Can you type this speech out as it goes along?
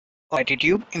Alright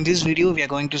YouTube, in this video we are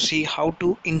going to see how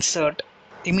to insert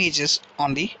images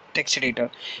on the text editor.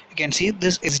 You can see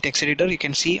this is text editor. You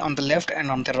can see on the left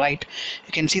and on the right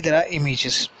you can see there are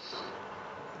images.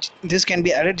 This can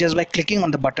be added just by clicking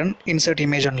on the button insert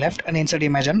image on left and insert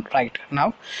image on right.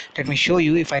 Now let me show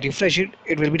you. If I refresh it,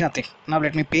 it will be nothing. Now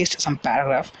let me paste some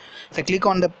paragraph. If I click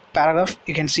on the paragraph,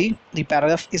 you can see the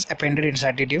paragraph is appended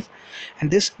inside the div, and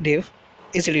this div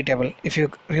is editable. If you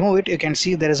remove it, you can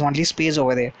see there is only space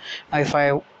over there. Now if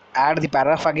I add the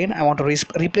paragraph again, I want to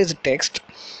replace the text.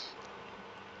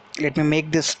 Let me make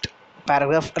this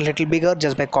paragraph a little bigger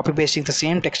just by copy pasting the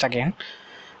same text again.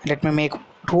 Let me make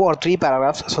 2 or 3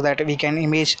 paragraphs so that we can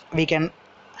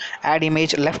add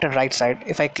image left and right side.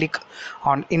 If I click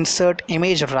on insert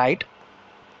image right,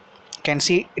 you can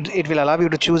see it will allow you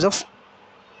to choose a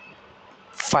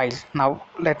file. Now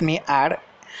let me add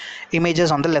images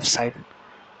on the left side.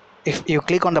 If you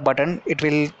click on the button, it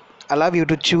will allow you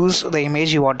to choose the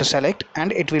image you want to select,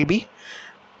 and it will be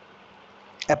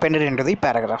appended into the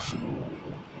paragraph.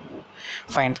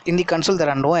 Fine. In the console there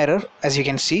are no error. As you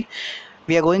can see,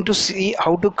 we are going to see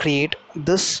how to create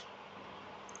this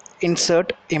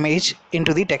insert image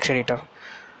into the text editor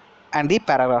and the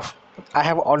paragraph. I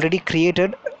have already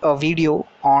created a video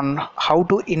on how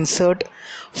to insert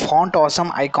font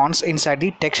awesome icons inside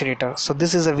the text editor. So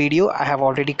this is a video I have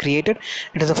already created.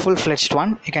 It is a full-fledged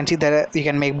one. You can see that you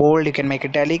can make bold, you can make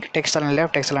italic, text on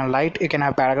left, text on right. You can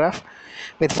have paragraph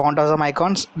with font awesome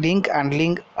icons, link,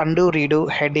 undo, redo,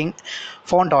 heading,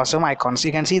 font awesome icons.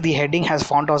 You can see the heading has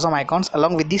font awesome icons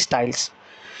along with the styles.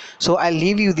 So I'll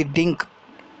leave you the link.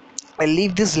 I'll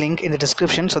leave this link in the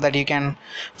description so that you can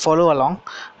follow along.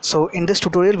 So in this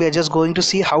tutorial we are just going to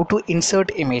see how to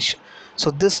insert image. So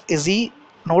this is the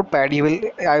notepad.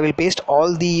 I will paste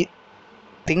all the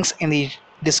things in the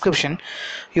description.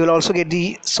 You will also get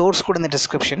the source code in the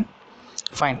description.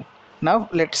 Fine. Now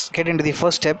let's get into the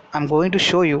first step. I'm going to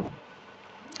show you.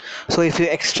 So if you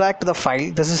extract the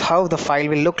file, this is how the file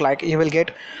will look like. You will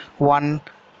get one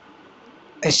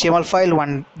HTML file,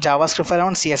 one JavaScript file,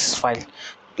 one CSS file.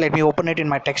 Let me open it in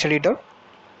my text editor,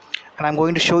 and I'm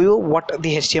going to show you what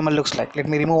the HTML looks like. Let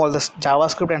me remove all this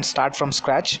JavaScript and start from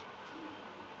scratch.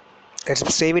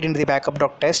 Let's save it into the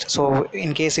backup.test, so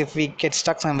in case if we get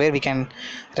stuck somewhere we can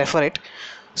refer it.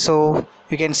 So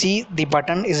you can see the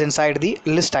button is inside the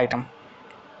list item.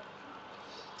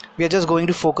 We are just going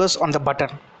to focus on the button.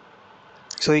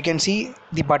 So you can see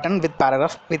the button with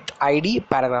paragraph, with ID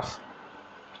paragraph.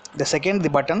 The second, the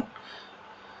button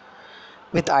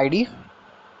with ID.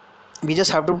 We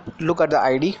just have to look at the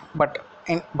ID, but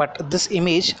this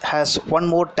image has one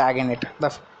more tag in it.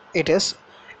 It is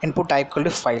input type equal to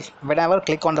file. Whenever I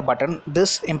click on the button,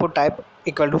 this input type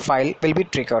equal to file will be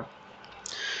triggered.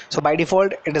 So by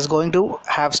default it is going to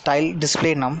have style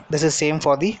display num. This is same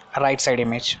for the right side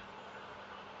image.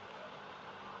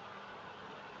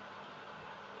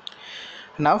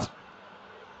 Now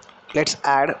let's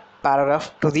add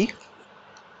paragraph to the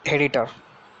editor.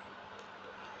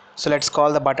 So let's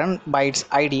call the button by its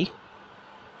ID.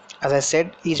 As I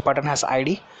said, each button has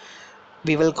ID.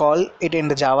 We will call it in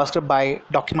the JavaScript by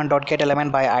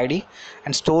document.getElement by ID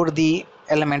and store the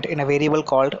element in a variable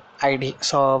called ID.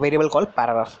 So a variable called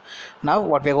paragraph. Now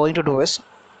what we are going to do is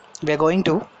we are going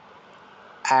to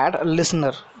add a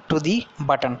listener to the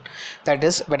button. That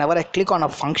is, whenever I click on a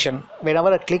function,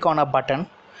 whenever I click on a button,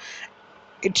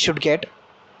 it should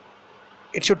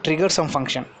trigger some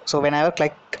function. So whenever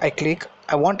I click,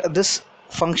 I want this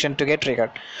function to get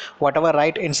triggered. Whatever I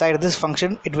write inside this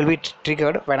function, it will be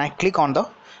triggered when I click on the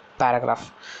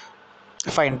paragraph.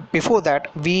 Fine. Before that,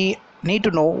 we need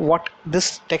to know what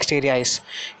this text area is.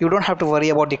 You don't have to worry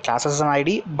about the classes and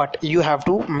ID, but you have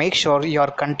to make sure your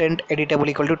content editable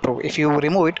equal to true. If you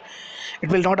remove it, it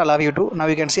will not allow you to. Now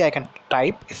you can see I can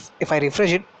type. If I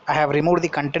refresh it, I have removed the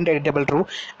content editable true.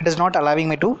 It is not allowing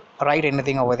me to write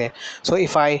anything over there. So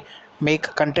if I make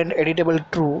content editable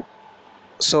true,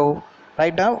 so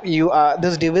right now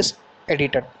this div is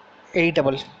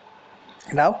editable.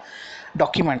 Now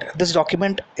document, this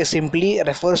document is simply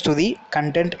refers to the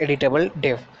content editable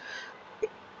div.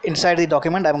 Inside the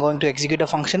document I'm going to execute a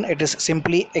function. It is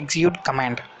simply execute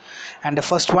command, and the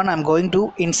first one I'm going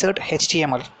to insert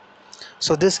HTML.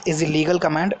 So this is the legal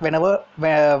command. Whenever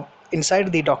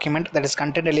inside the document, that is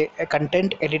content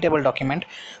editable document,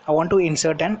 I want to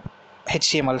insert an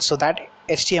HTML. So that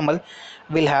HTML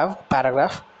will have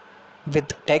paragraph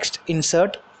with text,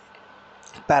 insert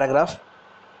paragraph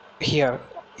here,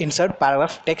 insert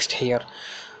paragraph text here.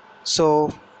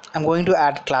 So I'm going to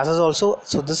add classes also.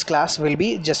 So this class will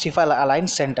be justify align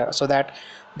center, so that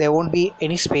there won't be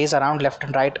any space around left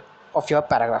and right of your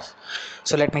paragraph.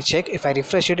 So let me check. If I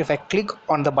refresh it, if I click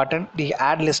on the button, the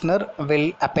add listener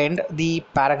will append the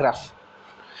paragraph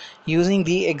using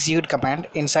the execute command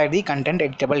inside the content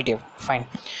editable div. Fine.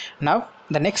 Now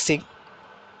the next thing,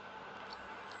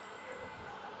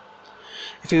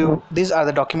 if you these are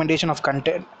the documentation of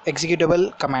content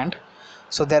executable command.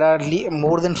 So there are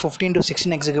more than 15 to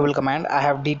 16 executable command. I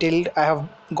have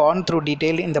gone through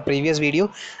detailed in the previous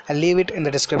video. I'll leave it in the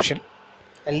description.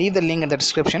 I'll leave the link in the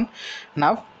description.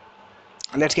 Now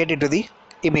let's get into the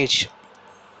image.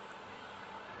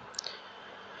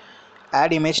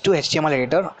 Add image to HTML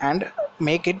editor and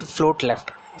make it float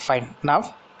left. Fine.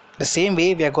 Now the same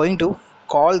way we are going to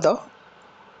call the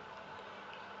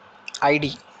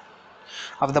id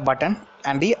of the button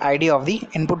and the id of the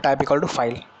input type equal to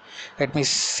file. Let me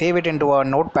save it into a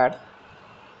notepad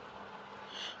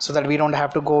so that we don't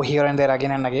have to go here and there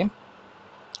again and again.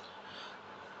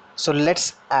 So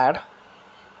let's add,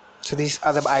 so these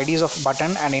are the IDs of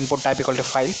button and input type equal to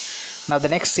file. Now the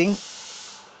next thing,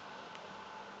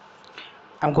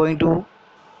 I'm going to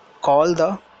call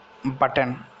the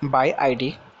button by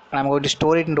ID and I'm going to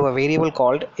store it into a variable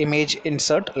called image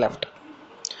insert left.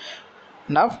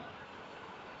 Now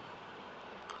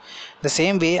the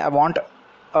same way I want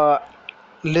a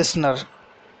listener.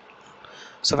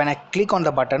 So when I click on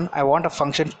the button, I want a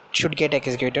function should get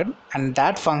executed, and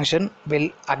that function will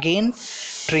again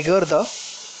trigger the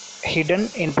hidden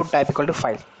input type equal to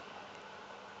file.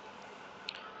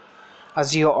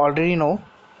 As you already know,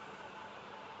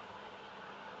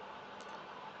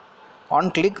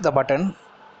 on click the button,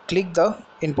 click the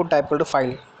input type equal to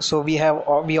file. So we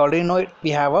already know it, we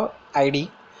have a ID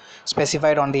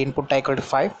specified on the input type equal to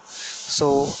 5.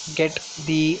 So get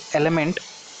the element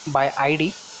by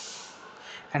ID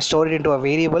and store it into a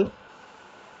variable,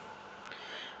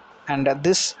 and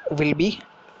this will be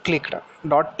clicked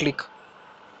dot click.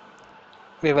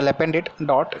 We will append it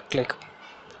dot click.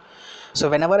 So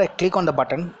whenever I click on the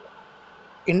button,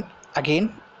 in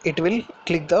again it will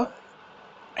click the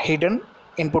hidden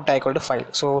input type equal to file.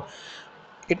 So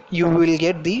you will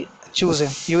get the choosen.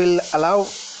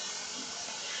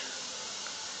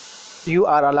 You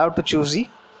are allowed to choose the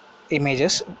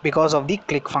images because of the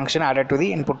click function added to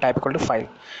the input type equal to file.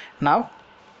 Now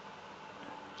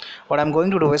what I'm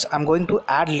going to do is I'm going to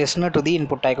add listener to the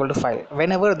input type equal to file.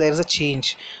 Whenever there is a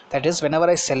change, that is whenever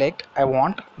I select, I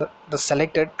want the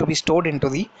selected to be stored into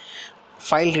the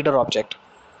FileReader object.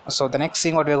 So the next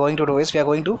thing what we are going to do is we are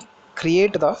going to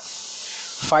create the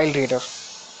FileReader.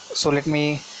 So let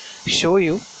me show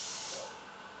you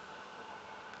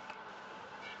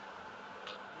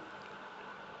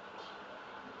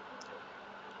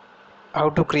how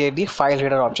to create the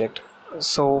FileReader object.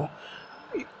 So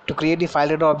to create the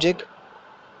FileReader object,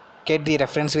 get the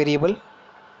reference variable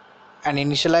and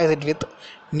initialize it with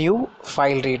new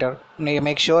FileReader.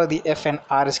 Make sure the F and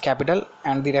R is capital,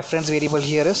 and the reference variable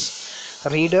here is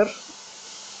reader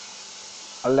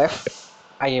left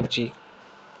ifg.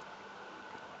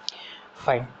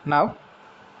 Fine. Now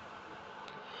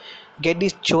get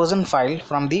the chosen file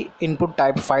from the input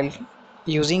type file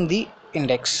using the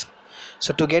index.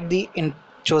 So to get the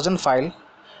chosen file,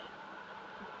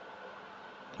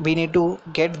 we need to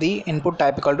get the input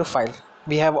type equal to file.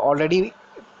 We have already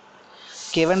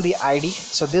given the ID,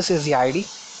 so this is the ID,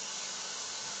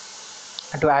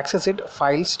 and to access it,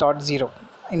 files dot 0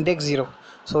 index 0.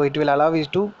 So it will allow you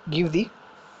to give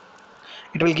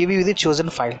you the chosen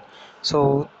file.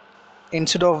 So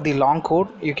instead of the long code,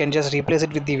 you can just replace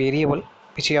it with the variable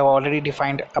which you have already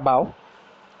defined above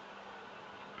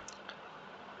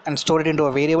and store it into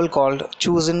a variable called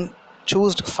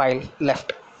choosed file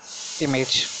left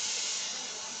image.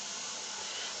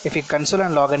 If you console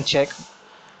and log and check,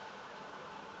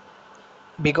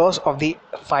 because of the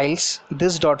files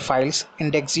this dot files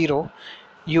index 0,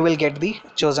 you will get the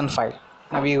chosen file.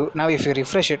 Now if you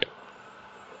refresh it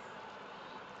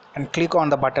and click on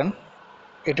the button,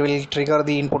 it will trigger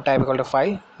the input type equal to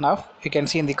file. Now you can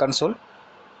see in the console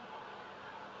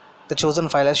the chosen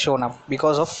file has shown up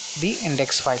because of the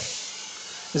index file.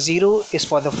 0 is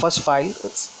for the first file,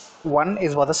 1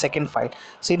 is for the second file.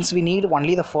 Since we need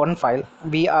only the one file,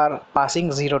 we are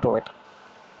passing 0 to it.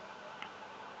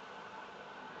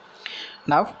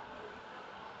 Now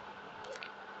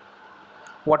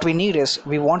what we need is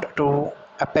we want to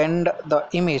append the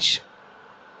image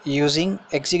using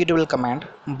executable command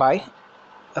by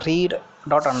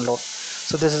read.onload.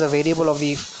 So this is a variable of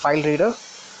the FileReader.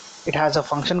 It has a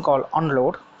function called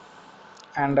onload,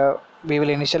 and we will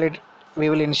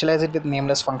initialize it with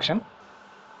nameless function.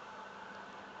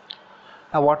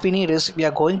 Now what we need is we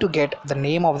are going to get the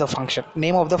name of the function,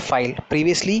 name of the file.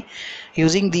 Previously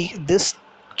using this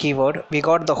keyword, we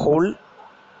got the whole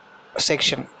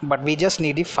section, but we just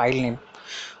need the file name.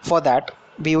 For that,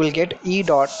 we will get e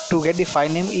dot to get the file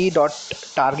name e dot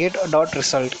target dot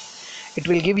result. It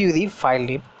will give you the file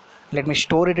name. Let me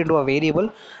store it into a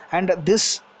variable, and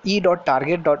this e dot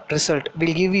target dot result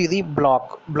will give you the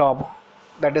blob,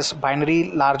 that is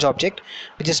binary large object,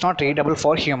 which is not readable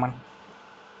for human,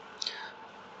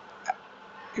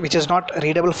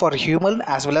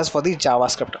 as well as for the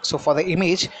JavaScript. So for the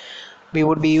image, we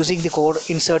would be using the code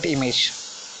insert image.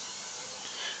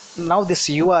 Now this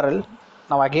URL,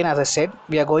 now again as I said,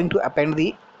 we are going to append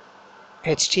the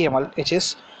HTML, which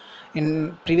is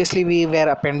in previously we were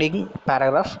appending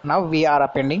paragraph, now we are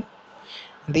appending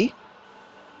the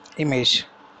image.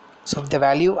 So the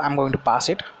value I'm going to pass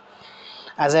it.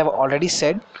 As I've already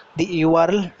said, the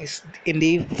URL is in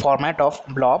the format of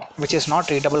blob, which is not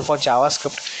readable for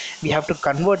JavaScript. We have to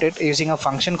convert it using a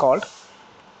function called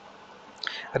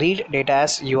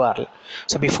readAsDataURL.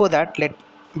 So before that,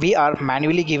 we are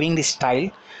manually giving the style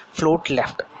float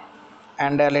left,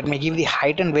 and let me give the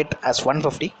height and width as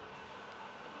 150.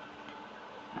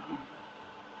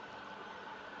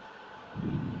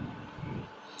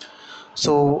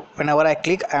 So whenever I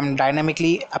click, I'm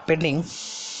dynamically appending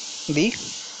the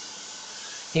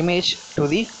image to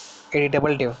the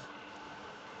editable div.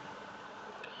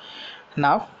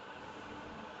 Now,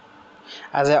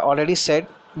 as I already said,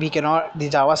 the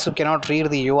JavaScript cannot read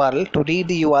the URL. To read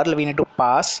the URL, we need to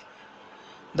pass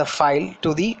the file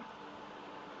to the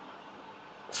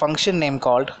function name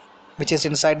called, which is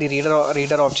inside the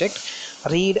reader object,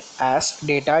 read as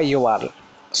data URL.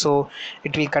 So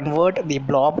it will convert the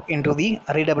blob into the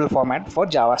readable format for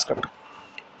JavaScript.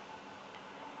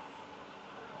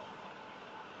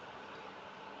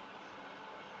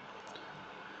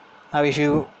 Now if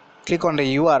you click on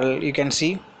the URL, you can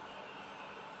see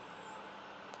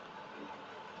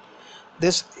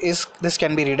this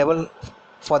can be readable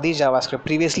for the JavaScript.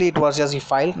 Previously it was just the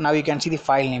file. Now you can see the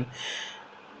file name.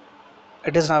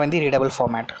 It is now in the readable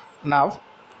format. Now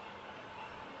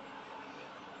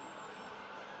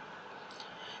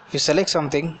if you select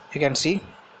something, you can see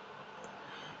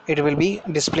it will be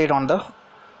displayed on the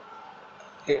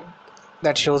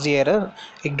that shows the error.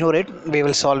 Ignore it, we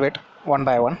will solve it one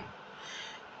by one.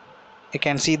 You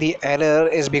can see the error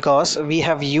is because we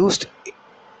have used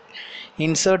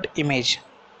insert image,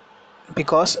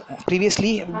 because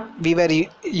previously we were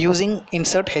using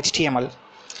insert HTML.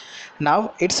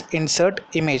 Now it's insert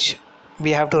image.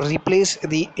 We have to replace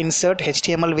the insert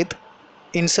HTML with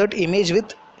insert image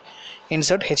with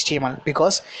insert HTML,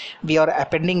 because we are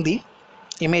appending the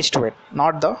image to it,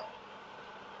 not the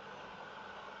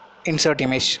insert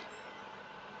image.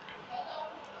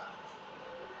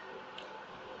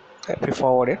 Let me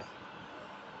forward it.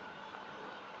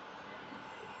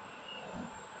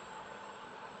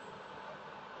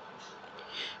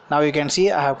 Now you can see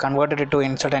I have converted it to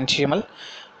insert HTML.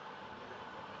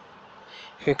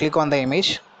 If you click on the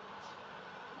image,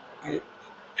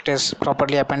 it is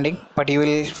properly appending, but you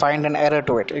will find an error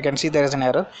to it. You can see there is an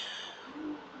error.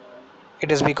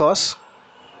 It is because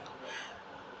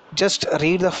just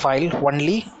read the file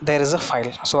only, there is a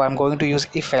file. So I'm going to use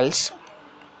if else.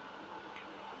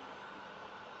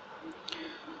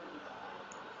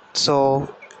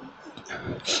 So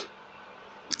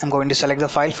I'm going to select the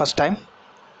file first time,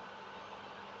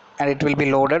 and it will be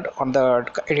loaded on the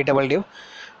editable div.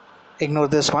 Ignore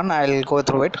this one, I'll go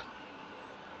through it.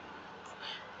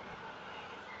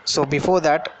 So before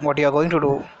that, what you are going to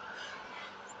do,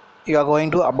 you are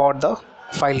going to abort the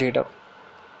FileReader.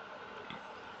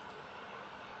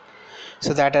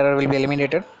 So that error will be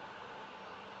eliminated.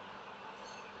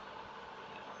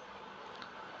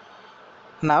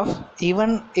 Now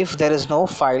even if there is no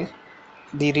file,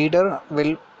 the reader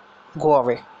will go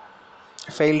away.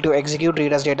 Fail to execute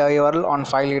readAsDataURL on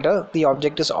FileReader. The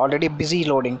object is already busy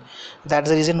loading. That's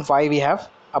the reason why we have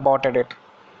aborted it.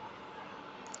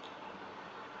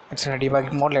 It's in a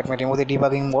debugging mode. Let me remove the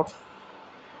debugging mode.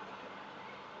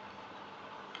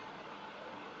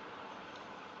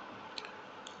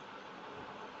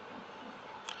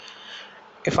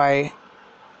 If I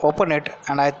open it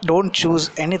and I don't choose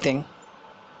anything,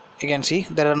 you can see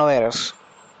there are no errors.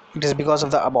 It is because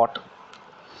of the abort.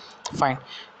 Fine,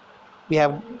 we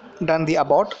have done the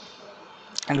abort,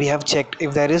 and we have checked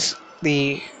if there is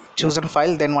the chosen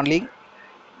file, then only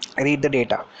read the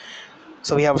data.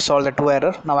 So we have solved the two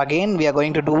error. Now again we are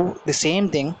going to do the same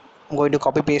thing. I'm going to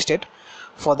copy paste it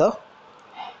for the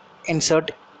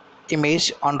insert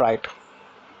image on right.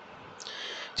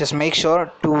 Just make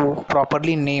sure to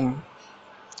properly name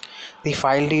the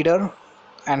file reader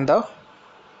and the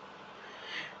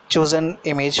chosen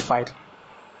image file.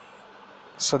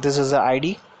 So this is the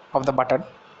ID of the button,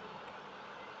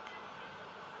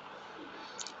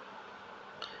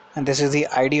 and this is the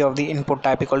ID of the input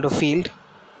type equal to field,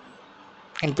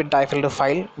 input type equal to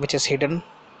file, which is hidden.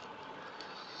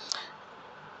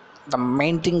 The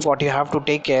main thing what you have to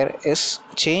take care is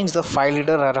change the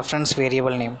FileReader reference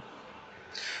variable name.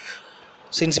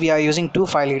 Since we are using two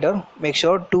FileReader, make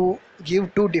sure to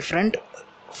give two different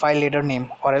FileReader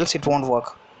name, or else it won't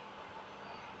work.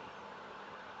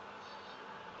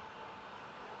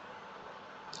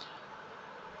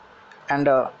 And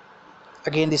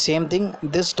again the same thing,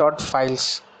 this dot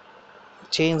files,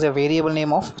 change the variable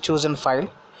name of chosen file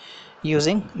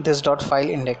using this dot file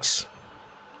index.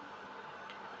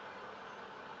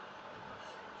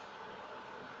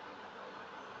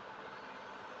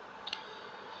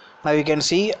 Now you can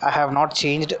see I have not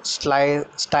changed style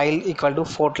equal to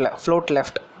float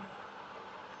left.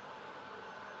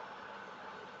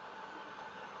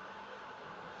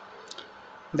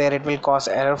 There it will cause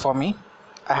error for me.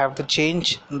 I have to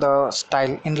change the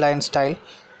style, inline style.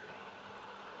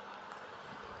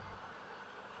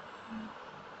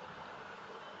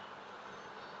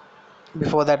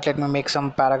 Before that, let me make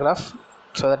some paragraph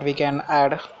so that we can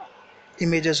add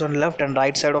images on left and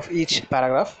right side of each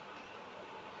paragraph.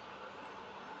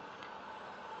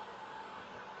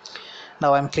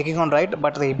 Now I'm clicking on right,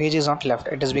 but the image is not left.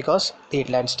 It is because the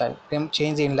inline style.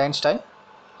 Change the inline style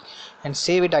and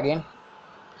save it again.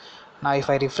 Now if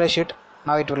I refresh it,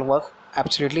 now it will work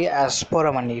absolutely as per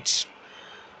our needs.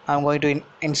 I'm going to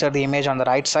insert the image on the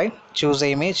right side, choose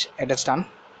the image, it is done.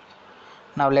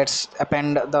 Now let's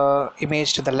append the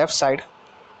image to the left side,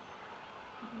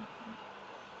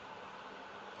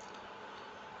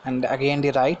 and again the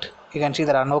right. You can see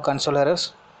there are no console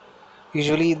errors.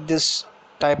 Usually this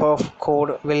type of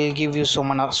code will give you so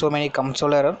many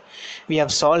console error. We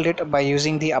have solved it by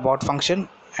using the abort function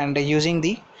and using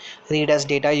the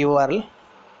readAsDataURL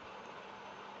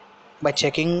by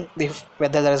checking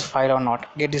whether there is file or not.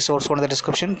 Get the source code in the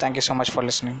description. Thank you so much for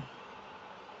listening.